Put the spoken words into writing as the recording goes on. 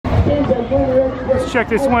Let's check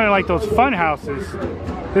this one, like those fun houses.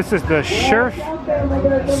 This is the Surf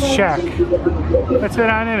Shack. Let's head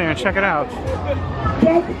on in there and check it out.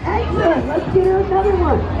 That's excellent. Let's get her another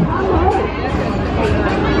one. All right.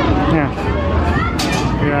 Yeah.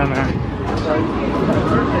 Get on there.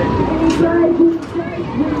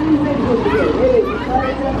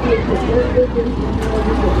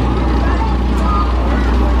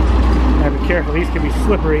 Be careful, these can be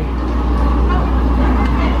slippery.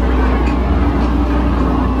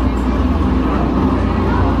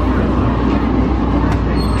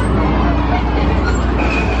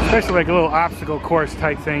 Especially like a little obstacle course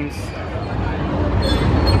type things.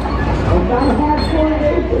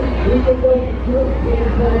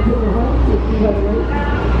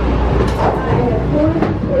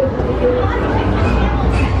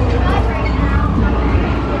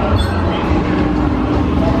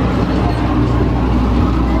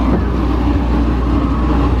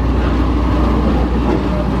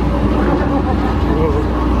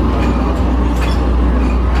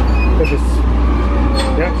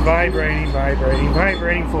 Yep,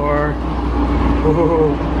 vibrating floor.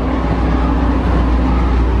 Whoa.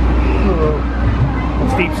 Whoa.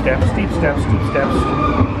 Steep steps.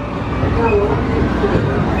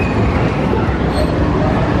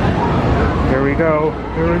 Here we go.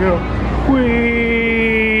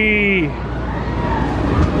 Whee!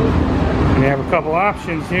 We have a couple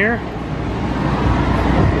options here.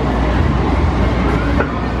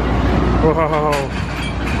 Whoa.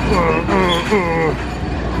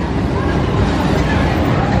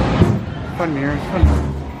 Fun mirrors, fun.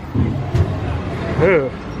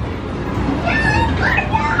 Ugh.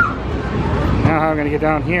 Now how am I gonna get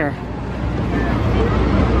down here?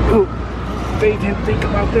 Ooh, they didn't think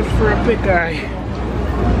about this for a big guy.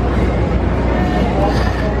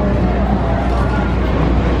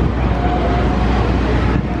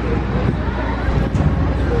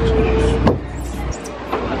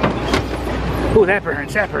 Ooh, that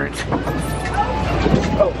burns.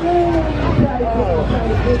 Oh.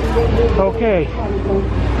 Okay.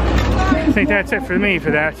 I think that's it for me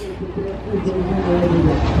for that.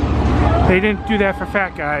 They didn't do that for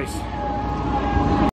fat guys.